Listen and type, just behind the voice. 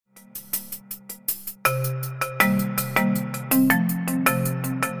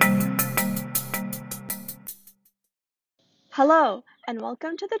Hello, and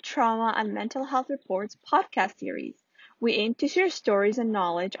welcome to the Trauma and Mental Health Reports podcast series. We aim to share stories and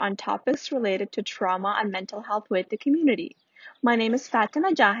knowledge on topics related to trauma and mental health with the community. My name is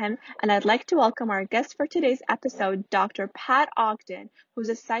Fatima Jahan, and I'd like to welcome our guest for today's episode, Dr. Pat Ogden, who's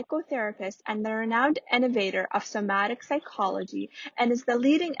a psychotherapist and the renowned innovator of somatic psychology and is the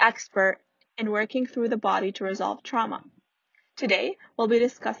leading expert in working through the body to resolve trauma. Today, we'll be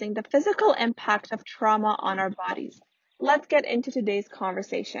discussing the physical impact of trauma on our bodies. Let's get into today's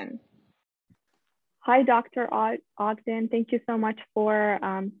conversation. Hi, Dr. Ogden. Thank you so much for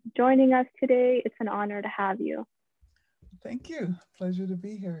joining us today. It's an honor to have you. Thank you. Pleasure to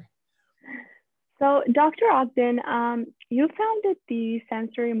be here. So, Dr. Ogden, you founded the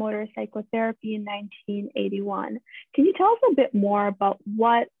Sensory Motor Psychotherapy in 1981. Can you tell us a bit more about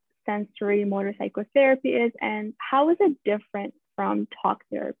what sensory motor psychotherapy is and how is it different from talk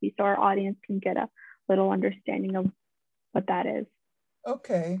therapy so our audience can get a little understanding of what that is?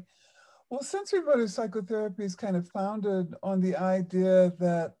 Okay. Well, sensory motor psychotherapy is kind of founded on the idea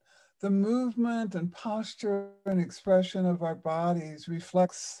that the movement and posture and expression of our bodies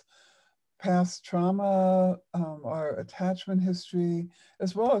reflects past trauma, our attachment history,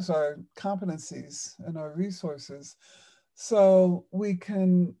 as well as our competencies and our resources. So we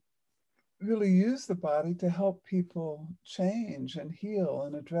can really use the body to help people change and heal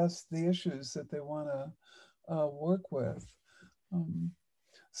and address the issues that they want to work with.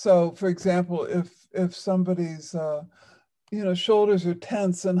 So, for example, if somebody's shoulders are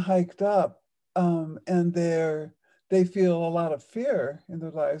tense and hiked up, and they feel a lot of fear in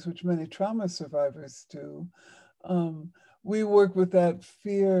their lives, which many trauma survivors do, we work with that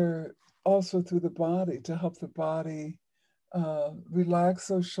fear also through the body to help the body relax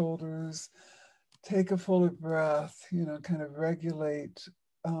those shoulders, take a fuller breath, kind of regulate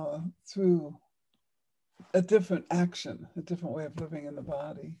through a different action, a different way of living in the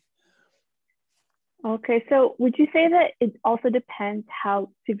body. Okay, so would you say that it also depends how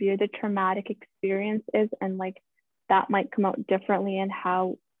severe the traumatic experience is and that might come out differently in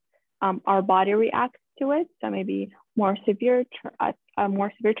how our body reacts to it? So maybe a more severe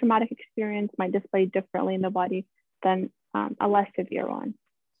traumatic experience might display differently in the body than a less severe one.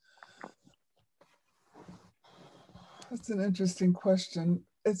 That's an interesting question.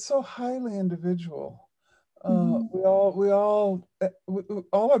 It's so highly individual. All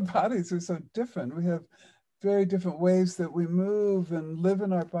our bodies are so different. We have very different ways that we move and live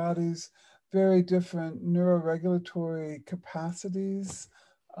in our bodies, very different neuroregulatory capacities.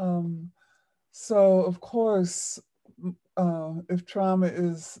 So of course, if trauma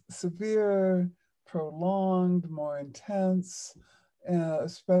is severe, prolonged, more intense,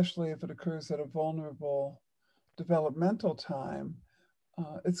 especially if it occurs at a vulnerable developmental time,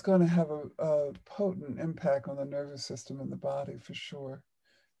 it's going to have a potent impact on the nervous system and the body for sure.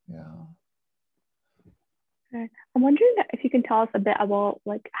 Yeah. Okay. I'm wondering if you can tell us a bit about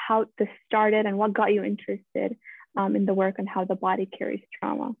how this started and what got you interested in the work on how the body carries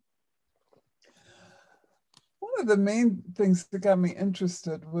trauma. One of the main things that got me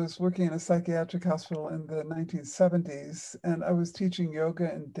interested was working in a psychiatric hospital in the 1970s, and I was teaching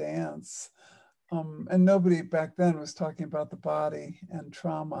yoga and dance. And nobody back then was talking about the body and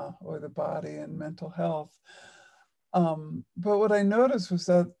trauma or the body and mental health. But what I noticed was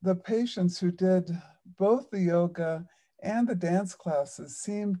that the patients who did both the yoga and the dance classes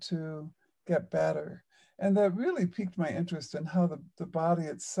seemed to get better. And that really piqued my interest in how the body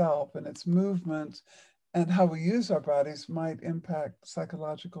itself and its movement and how we use our bodies might impact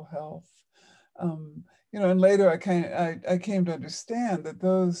psychological health. And later I came to understand that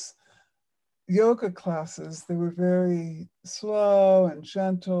those yoga classes, they were very slow and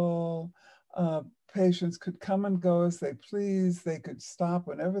gentle. Patients could come and go as they pleased. They could stop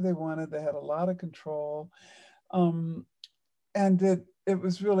whenever they wanted. They had a lot of control. And it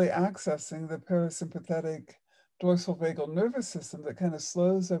was really accessing the parasympathetic dorsal vagal nervous system that kind of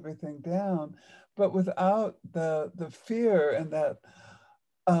slows everything down, but without the fear and that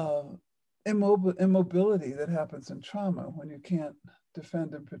immobility that happens in trauma when you can't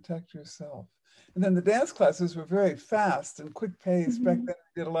defend and protect yourself. And then the dance classes were very fast and quick paced. Back then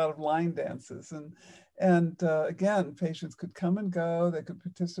we did a lot of line dances, and again, patients could come and go. They could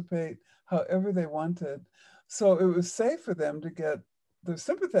participate however they wanted. So it was safe for them to get their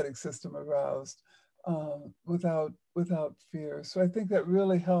sympathetic system aroused without fear. So I think that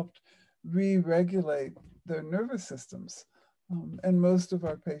really helped re-regulate their nervous systems. And most of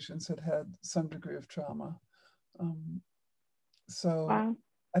our patients had some degree of trauma. Wow.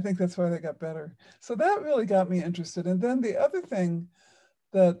 I think that's why they got better. So that really got me interested. And then the other thing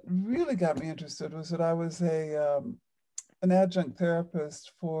that really got me interested was that I was a an adjunct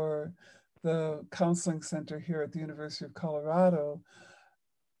therapist for the counseling center here at the University of Colorado.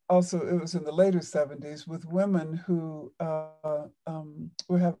 Also, it was in the later 70s with women who were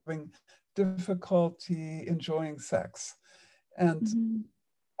having difficulty enjoying sex. And Mm-hmm.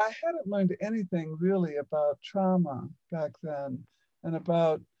 I hadn't learned anything really about trauma back then and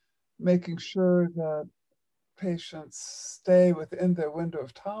about making sure that patients stay within their window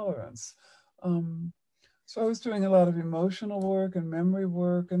of tolerance. Um, so I was doing a lot of emotional work and memory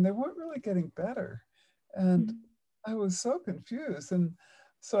work, and they weren't really getting better. And I was so confused. And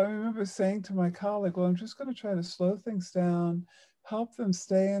so I remember saying to my colleague, well, I'm just going to try to slow things down, help them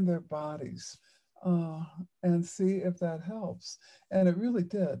stay in their bodies, uh, and see if that helps. And it really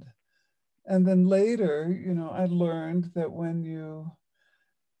did. And then later, I learned that when you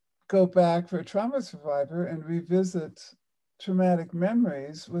go back for a trauma survivor and revisit traumatic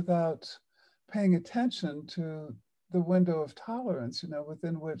memories without paying attention to the window of tolerance,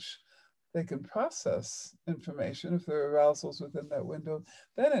 within which they can process information, if there are arousals within that window,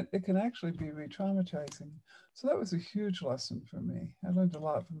 then it can actually be re-traumatizing. So that was a huge lesson for me. I learned a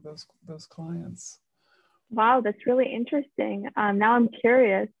lot from those clients. Wow, that's really interesting. Now I'm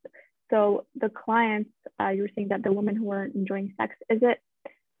curious. So the clients, you were saying that the women who weren't enjoying sex, is it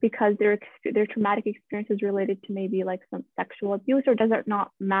because their traumatic experience is related to maybe like some sexual abuse, or does it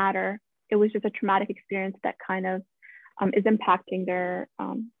not matter? It was just a traumatic experience that kind of is impacting their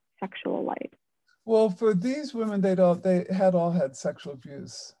sexual life. Well, for these women, they had all had sexual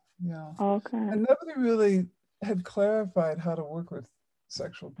abuse. Yeah. Okay. And nobody really had clarified how to work with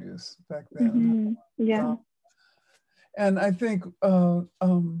sexual abuse back then. Mm-hmm. Yeah. And I think,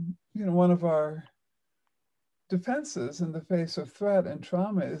 one of our defenses in the face of threat and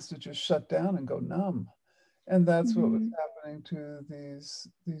trauma is to just shut down and go numb. And that's what was Mm-hmm. happening to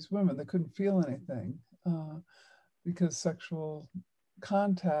these women. They couldn't feel anything because sexual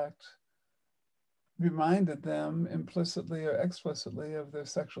contact reminded them implicitly or explicitly of their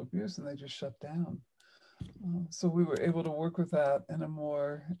sexual abuse, and they just shut down. So we were able to work with that in a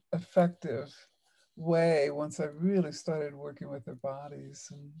more effective way once I really started working with their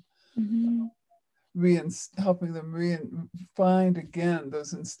bodies and Mm-hmm. helping them find again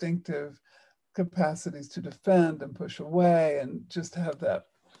those instinctive capacities to defend and push away, and just have that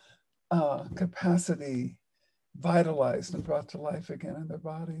capacity vitalized and brought to life again in their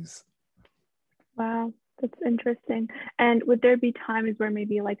bodies. Wow, that's interesting. And would there be times where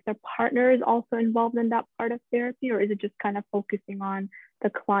maybe like their partner is also involved in that part of therapy, or is it just kind of focusing on the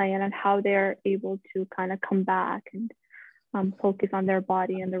client and how they're able to kind of come back and focus on their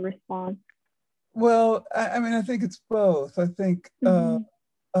body and the response? Well, I mean, I think it's both. I think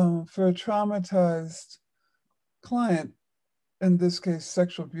Mm-hmm. for a traumatized client, in this case,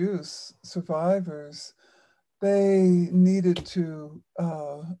 sexual abuse survivors, they needed to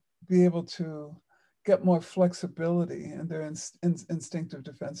be able to get more flexibility in their instinctive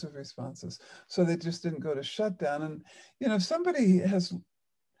defensive responses. So they just didn't go to shutdown. And, if somebody has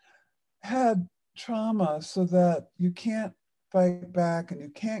had trauma so that you can't fight back and you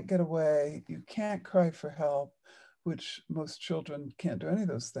can't get away, you can't cry for help, which most children can't do any of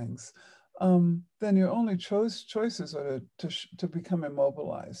those things, then your only choices are to become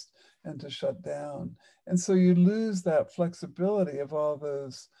immobilized and to shut down. And so you lose that flexibility of all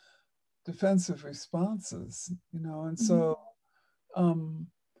those defensive responses, and so um,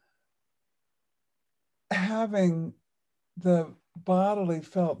 having the bodily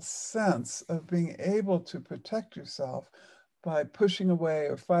felt sense of being able to protect yourself by pushing away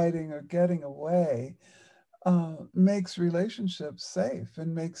or fighting or getting away makes relationships safe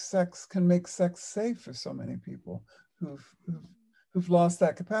and can make sex safe for so many people who've lost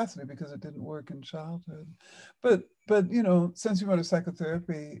that capacity because it didn't work in childhood. But sensory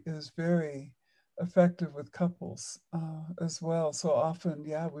psychotherapy is very effective with couples as well. So often,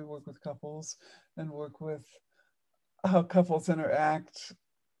 yeah, we work with couples and work with how couples interact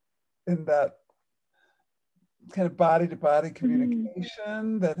in that kind of body to body Mm-hmm.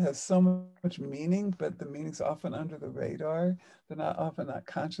 communication that has so much meaning, but the meaning's often under the radar. They're often not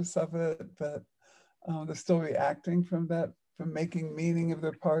conscious of it, but they're still reacting from making meaning of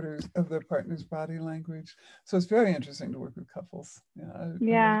their partner's body language. So it's very interesting to work with couples. Yeah, I love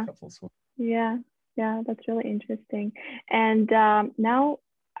Yeah. couples work. Yeah, yeah, that's really interesting. And now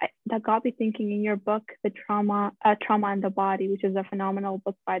that got me thinking in your book, The Trauma and the Body, which is a phenomenal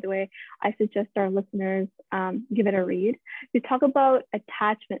book, by the way. I suggest our listeners give it a read. You talk about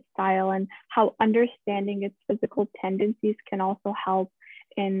attachment style and how understanding its physical tendencies can also help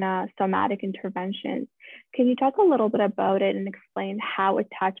in somatic interventions. Can you talk a little bit about it and explain how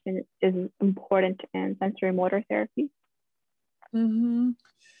attachment is important in sensory motor therapy? Mm-hmm.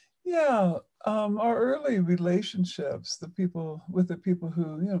 Yeah, our early relationships, the people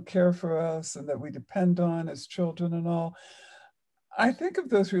who care for us and that we depend on as children and all. I think of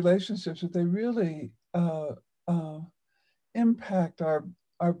those relationships that they really uh, impact our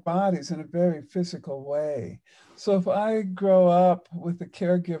bodies in a very physical way. So if I grow up with a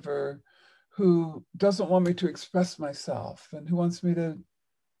caregiver who doesn't want me to express myself and who wants me to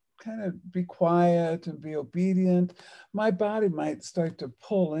kind of be quiet and be obedient, my body might start to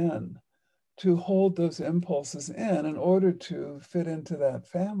pull in to hold those impulses in order to fit into that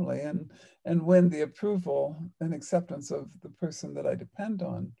family and win the approval and acceptance of the person that I depend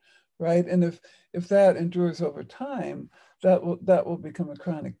on, right? And if that endures over time, that will become a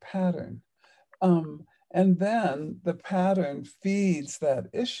chronic pattern. And then the pattern feeds that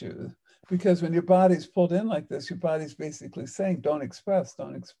issue, because when your body's pulled in like this, your body's basically saying, don't express,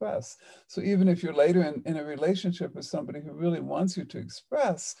 don't express. So even if you're later in a relationship with somebody who really wants you to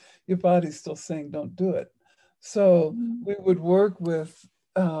express, your body's still saying, don't do it. So Mm-hmm. we would work with,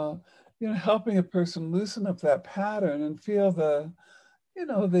 helping a person loosen up that pattern and feel the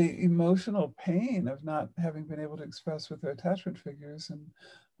emotional pain of not having been able to express with their attachment figures, and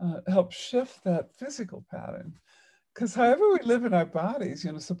help shift that physical pattern. Because however we live in our bodies,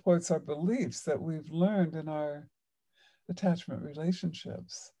 supports our beliefs that we've learned in our attachment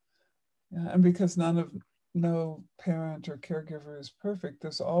relationships. Yeah, and because no parent or caregiver is perfect,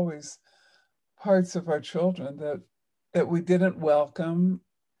 there's always parts of our children that we didn't welcome,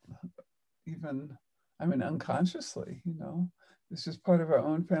 even, I mean, unconsciously. It's just part of our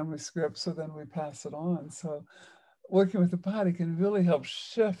own family script, so then we pass it on. So working with the body can really help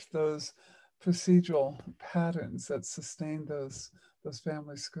shift those procedural patterns that sustain those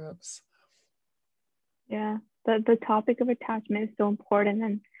family scripts. Yeah, the topic of attachment is so important,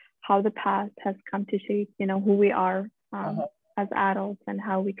 and how the past has come to shape, who we are Uh-huh. as adults and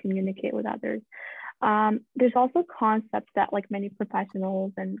how we communicate with others. There's also concepts that like many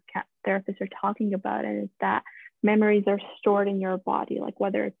professionals and therapists are talking about, and it's that memories are stored in your body, like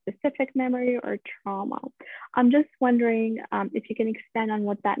whether it's specific memory or trauma. I'm just wondering if you can expand on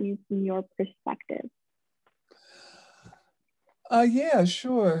what that means from your perspective. Yeah,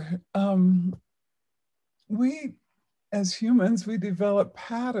 sure. We, as humans, we develop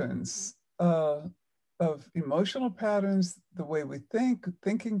patterns of emotional patterns, the way we think,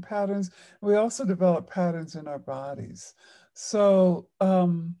 thinking patterns. We also develop patterns in our bodies. So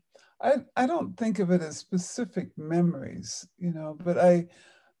I don't think of it as specific memories, but I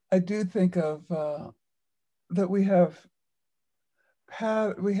do think of that we have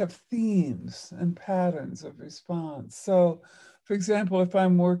themes and patterns of response. So, for example, if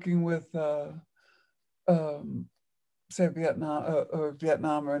I'm working with um, say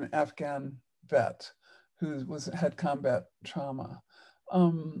Vietnam or an Afghan vet who had combat trauma,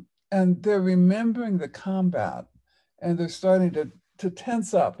 and they're remembering the combat, and they're starting to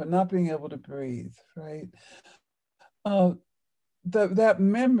tense up and not being able to breathe, right? Uh, that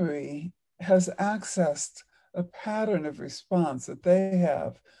memory has accessed a pattern of response that they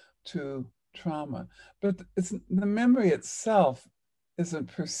have to trauma, but the memory itself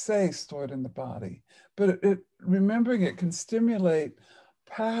isn't per se stored in the body, but remembering it can stimulate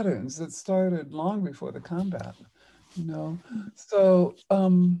patterns that started long before the combat, you know. So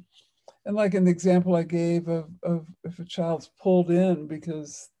and like in the example I gave of if a child's pulled in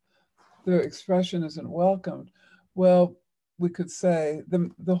because their expression isn't welcomed, well, we could say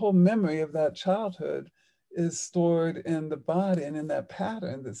the whole memory of that childhood is stored in the body and in that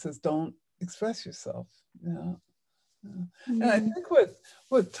pattern that says don't express yourself. Yeah. Yeah. And I Mm-hmm. think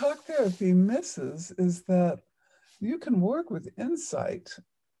what talk therapy misses is that you can work with insight,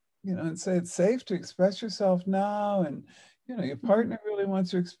 and say it's safe to express yourself now, and your partner really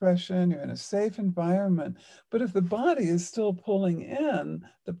wants your expression, you're in a safe environment. But if the body is still pulling in,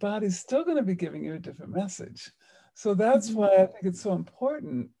 the body's still going to be giving you a different message. So that's Mm-hmm. why I think it's so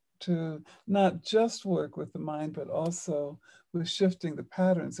important to not just work with the mind, but also with shifting the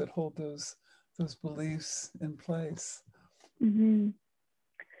patterns that hold those beliefs in place. Mm-hmm.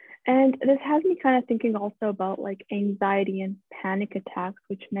 And this has me kind of thinking also about like anxiety and panic attacks,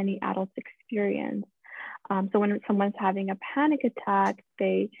 which many adults experience. So when someone's having a panic attack,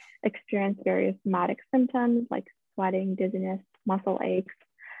 they experience various somatic symptoms like sweating, dizziness, muscle aches.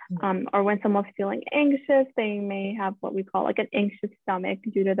 Or when someone's feeling anxious, they may have what we call like an anxious stomach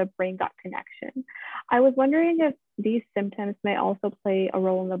due to the brain gut connection. I was wondering if these symptoms may also play a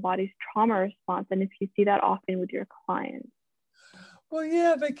role in the body's trauma response, and if you see that often with your clients. Well,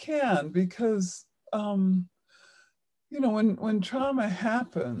 yeah, they can, because You know, when trauma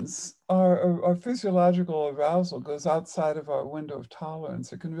happens, our physiological arousal goes outside of our window of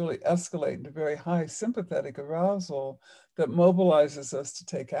tolerance. It can really escalate into very high sympathetic arousal that mobilizes us to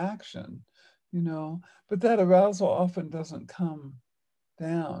take action, you know. But that arousal often doesn't come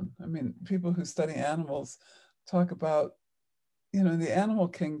down. I mean, people who study animals talk about, you know, in the animal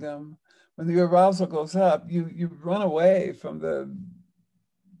kingdom, when the arousal goes up, you run away from the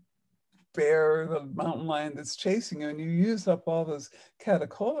bear, the mountain lion that's chasing you, and you use up all those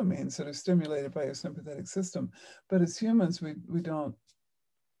catecholamines that are stimulated by your sympathetic system. But as humans, we don't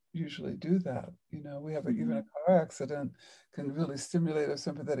usually do that. You know, we have even a car accident can really stimulate our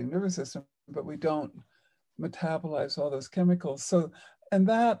sympathetic nervous system, but we don't metabolize all those chemicals. So, and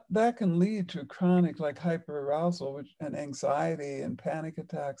that can lead to chronic like hyperarousal, which and anxiety and panic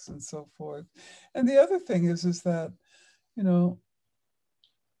attacks and so forth. And the other thing is that, you know,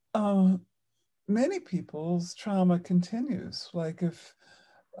 many people's trauma continues. Like if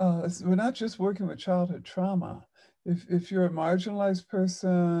we're not just working with childhood trauma, if you're a marginalized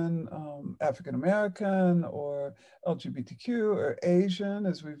person, African American or LGBTQ or Asian,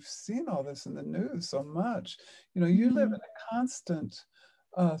 as we've seen all this in the news so much, you know, you live in a constant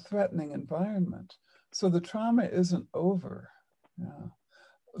threatening environment. So the trauma isn't over. Yeah.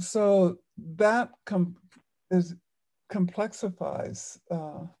 So that is complexifies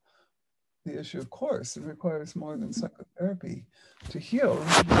the issue. Of course, it requires more than psychotherapy to heal.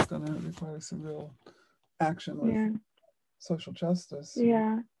 It's going to require some real action with Yeah. social justice.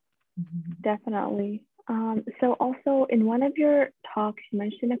 Yeah, Mhm. definitely. So also in one of your talks, you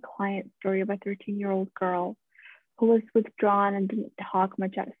mentioned a client story of a 13-year-old girl who was withdrawn and didn't talk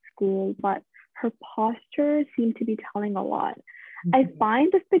much at school, but her posture seemed to be telling a lot. I Mhm.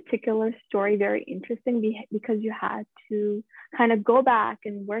 find this particular story very interesting because you had to kind of go back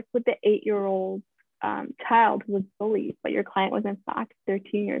and work with the 8-year-old child who was bullied, but your client was in fact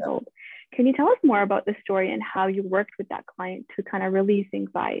 13 years old. Can you tell us more about the story and how you worked with that client to kind of release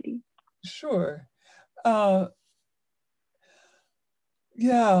anxiety? Sure. Uh,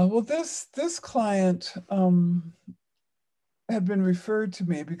 yeah. Well, this client had been referred to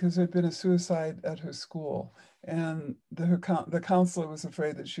me because there'd been a suicide at her school, and the counselor was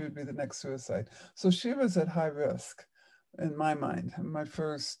afraid that she would be the next suicide. So she was at high risk, in my mind. And my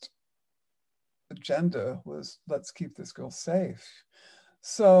first agenda was let's keep this girl safe.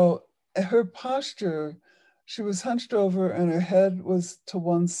 So her posture, she was hunched over and her head was to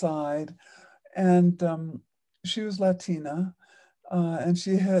one side, and she was Latina, and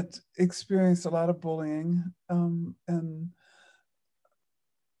she had experienced a lot of bullying, and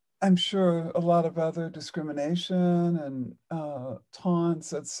I'm sure a lot of other discrimination and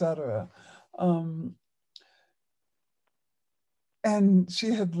taunts, etc. Um, and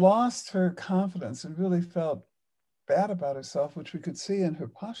she had lost her confidence and really felt bad about herself, which we could see in her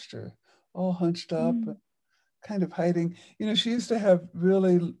posture, all hunched up, Mm, kind of hiding. You know, she used to have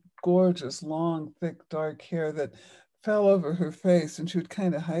really gorgeous, long, thick, dark hair that fell over her face, and she would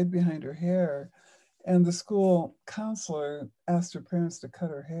kind of hide behind her hair. And the school counselor asked her parents to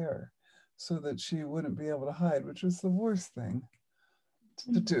cut her hair so that she wouldn't be able to hide, which was the worst thing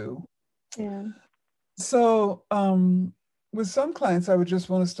to mm, do. yeah. So, with some clients, I would just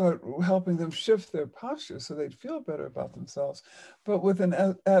want to start helping them shift their posture so they'd feel better about themselves. But with an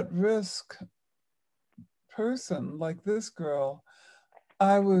at risk person like this girl,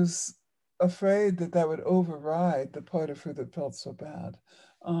 I was afraid that that would override the part of her that felt so bad.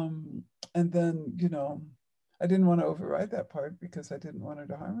 Um, and then, you know, I didn't want to override that part because I didn't want her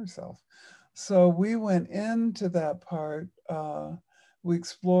to harm herself. So we went into that part. We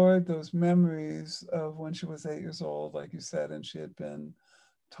explored those memories of when she was 8 years old, like you said, and she had been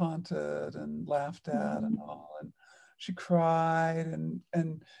taunted and laughed at and Mhm. all. And she cried,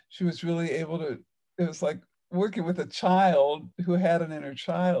 and she was really able to, it was like working with a child who had an inner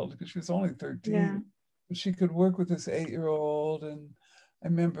child because she was only Yeah. 13. But she could work with this 8-year-old. And I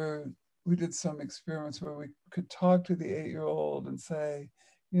remember we did some experiments where we could talk to the 8-year-old and say,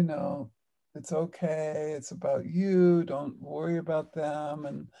 you know, it's okay, it's about you, don't worry about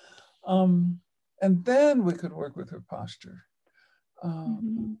them. Um, and then we could work with her posture. Um,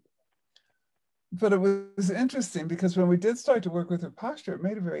 Mhm. but it was interesting because when we did start to work with her posture, it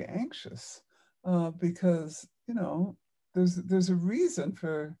made her very anxious because, you know, there's a reason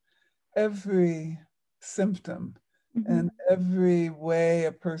for every symptom and Mhm. every way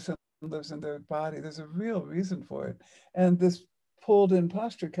a person lives in their body. There's a real reason for it. And this pulled in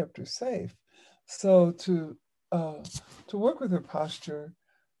posture kept her safe. So to work with her posture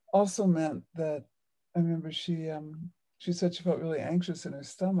also meant that I remember she said she felt really anxious in her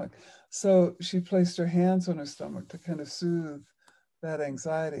stomach. So she placed her hands on her stomach to kind of soothe that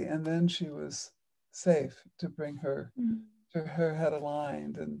anxiety. And then she was safe to bring her to her head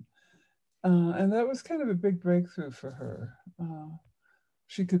aligned. And that was kind of a big breakthrough for her.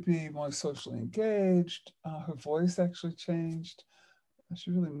 She could be more socially engaged. Her voice actually changed.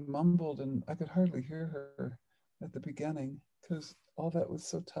 She really mumbled, and I could hardly hear her at the beginning because all that was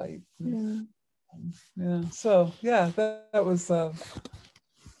so tight. Yeah. So yeah, that was I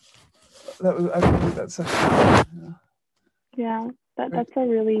could do that session. Yeah, that's a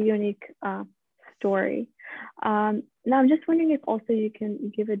really unique story. Now I'm just wondering if also you can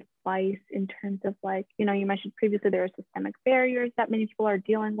give advice in terms of, like, you mentioned previously there are systemic barriers that many people are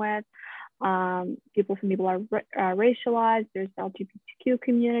dealing with. Some people are racialized. There's the LGBTQ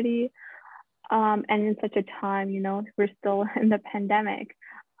community, and in such a time, we're still in the pandemic.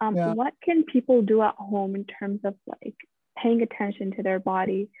 What can people do at home in terms of, like, paying attention to their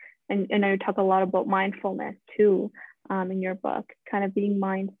body? And you talk a lot about mindfulness too, in your book, kind of being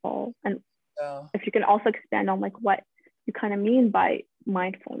mindful. And if you can also expand on, like, what you kind of mean by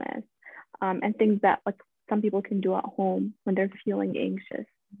mindfulness, and things that, like, some people can do at home when they're feeling anxious.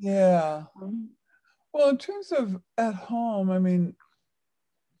 Yeah. Well, in terms of at home, I mean,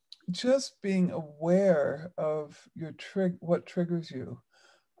 just being aware of what triggers you.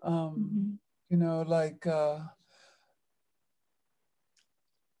 Like,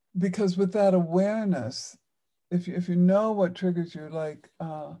 because with that awareness, if you know what triggers you, like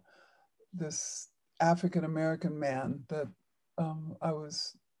this African American man that I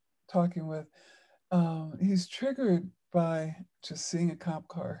was talking with, he's triggered by just seeing a cop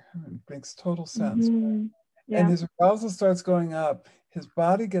car. I mean, it makes total sense. And his arousal starts going up, his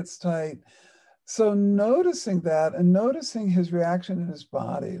body gets tight. So noticing that and noticing his reaction in his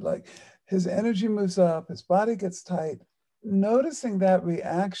body, like his energy moves up, his body gets tight, noticing that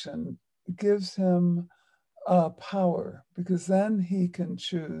reaction gives him power, because then he can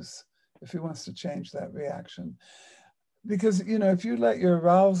choose if he wants to change that reaction. Because, if you let your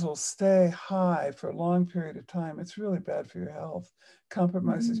arousal stay high for a long period of time, it's really bad for your health.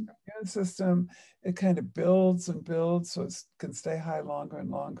 Compromises your immune system. It kind of builds and builds, so it can stay high longer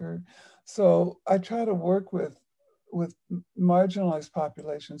and longer. So I try to work with marginalized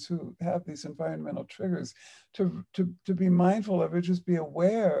populations who have these environmental triggers to be mindful of it, just be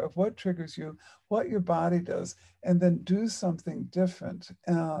aware of what triggers you, what your body does, and then do something different.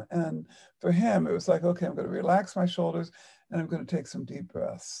 And for him, it was like, okay, I'm going to relax my shoulders and I'm going to take some deep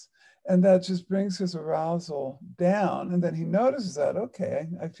breaths. And that just brings his arousal down. And then he notices that, okay,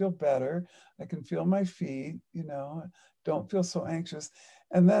 I feel better. I can feel my feet, don't feel so anxious.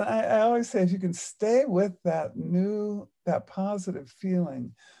 And then I always say, if you can stay with that positive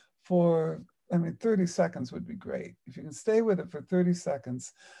feeling for, 30 seconds would be great. If you can stay with it for 30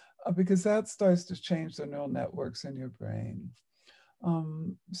 seconds, because that starts to change the neural networks in your brain.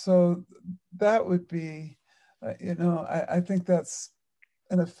 So that would be, I think that's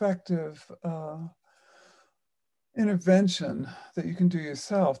an effective intervention that you can do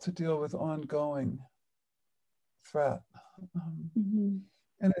yourself to deal with ongoing threat.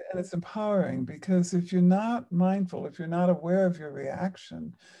 And it's empowering, because if you're not mindful, if you're not aware of your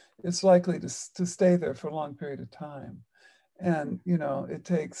reaction, it's likely to stay there for a long period of time. And, it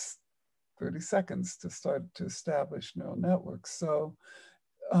takes 30 seconds to start to establish neural networks. So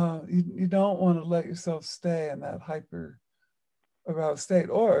you don't want to let yourself stay in that hyper aroused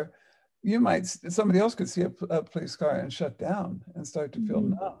state. Or somebody else could see a police car and shut down and start to feel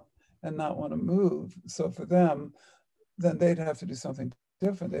numb and not want to move. So for them, then they'd have to do something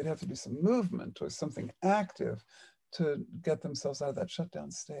different. They'd have to do some movement or something active to get themselves out of that shutdown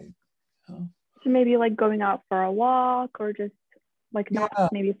state. So maybe like going out for a walk, or just like not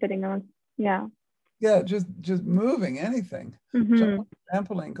maybe sitting on. Yeah, just moving, anything. Jump on a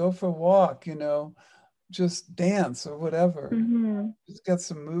trampoline, go for a walk, just dance or whatever. Just get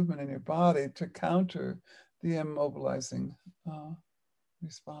some movement in your body to counter the immobilizing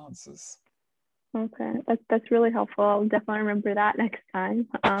responses. Okay, that's really helpful. I'll definitely remember that next time.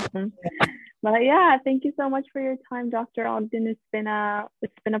 But yeah, thank you so much for your time, Dr. Ogden. It's been a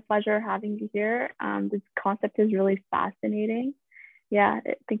pleasure having you here. This concept is really fascinating. Yeah,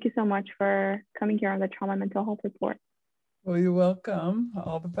 thank you so much for coming here on the Trauma Mental Health Report. Well, you're welcome.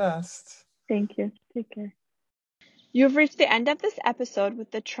 All the best. Thank you. Take care. You've reached the end of this episode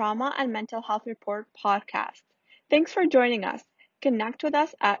with the Trauma and Mental Health Report podcast. Thanks for joining us. Connect with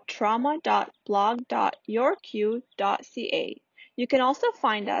us at trauma.blog.yourq.ca. You can also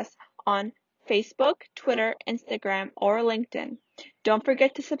find us on Facebook, Twitter, Instagram, or LinkedIn. Don't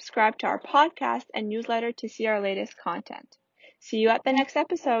forget to subscribe to our podcast and newsletter to see our latest content. See you at the next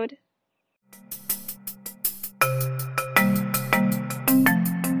episode.